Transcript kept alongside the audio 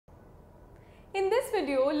In this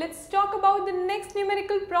video, let's talk about the next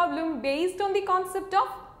numerical problem based on the concept of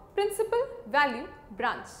principal value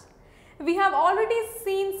branch. We have already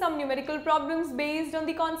seen some numerical problems based on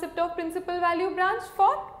the concept of principal value branch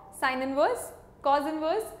for sine inverse, cos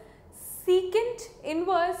inverse, secant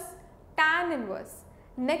inverse, tan inverse.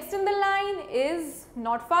 Next in the line is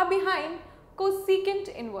not far behind cosecant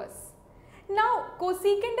inverse. Now,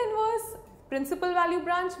 cosecant inverse principal value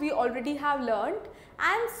branch we already have learnt,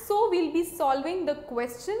 and so we will be solving the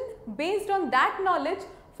question based on that knowledge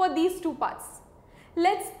for these two parts.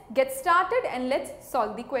 Let's get started and let's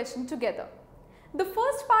solve the question together. The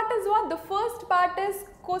first part is what? The first part is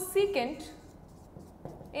cosecant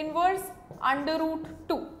inverse under root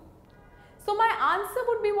 2. So my answer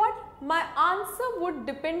would be what? My answer would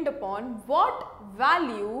depend upon what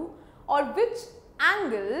value or which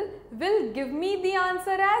angle will give me the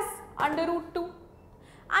answer as under root 2.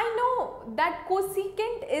 I know that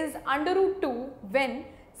cosecant is under root 2 when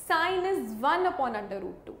sine is 1 upon under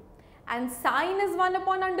root 2 and sine is 1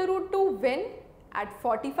 upon under root 2 when at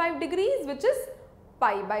 45 degrees, which is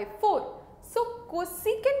pi by 4. So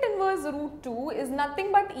cosecant inverse root 2 is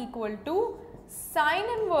nothing but equal to sine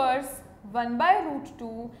inverse 1 by root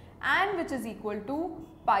 2 and which is equal to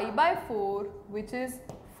pi by 4, which is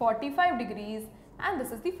 45 degrees, and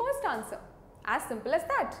this is the first answer. As simple as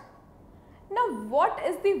that. Now, what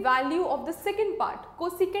is the value of the second part?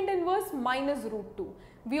 Cosecant inverse minus root 2.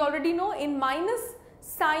 We already know in minus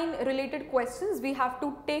sign related questions we have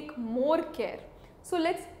to take more care. So,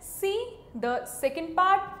 let's see the second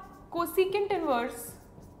part, cosecant inverse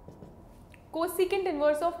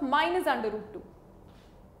of minus under root 2.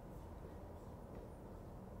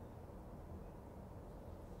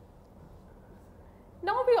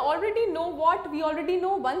 Now we already know what? We already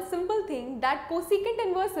know one simple thing, that cosecant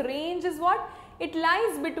inverse range is what? It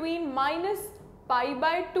lies between minus pi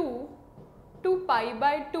by 2 to pi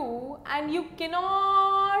by 2, and you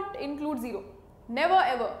cannot include 0. Never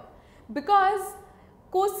ever. Because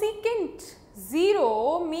cosecant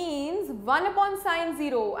 0 means 1 upon sine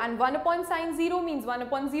 0 and 1 upon sine 0 means 1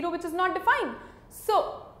 upon 0, which is not defined.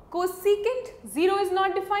 So cosecant 0 is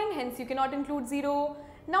not defined, hence you cannot include 0.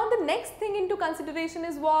 Now the next thing into consideration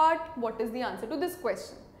is what? What is the answer to this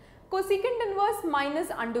question? Cosecant inverse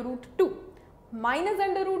minus under root 2. Minus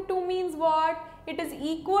under root 2 means what? It is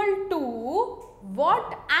equal to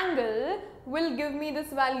what angle will give me this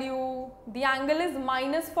value? The angle is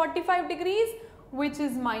minus 45 degrees, which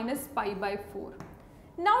is minus pi by 4.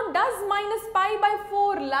 Now does minus pi by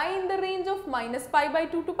 4 lie in the range of minus pi by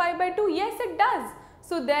 2 to pi by 2? Yes, it does.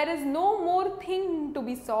 So there is no more thing to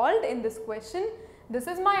be solved in this question. This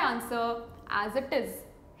is my answer as it is.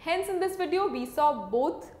 Hence in this video we saw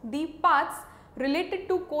both the parts related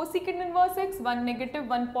to cosecant inverse x, one negative,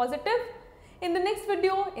 one positive. In the next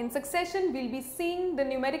video in succession we will be seeing the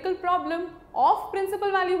numerical problem of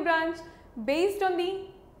principal value branch based on the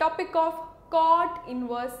topic of cot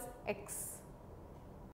inverse x.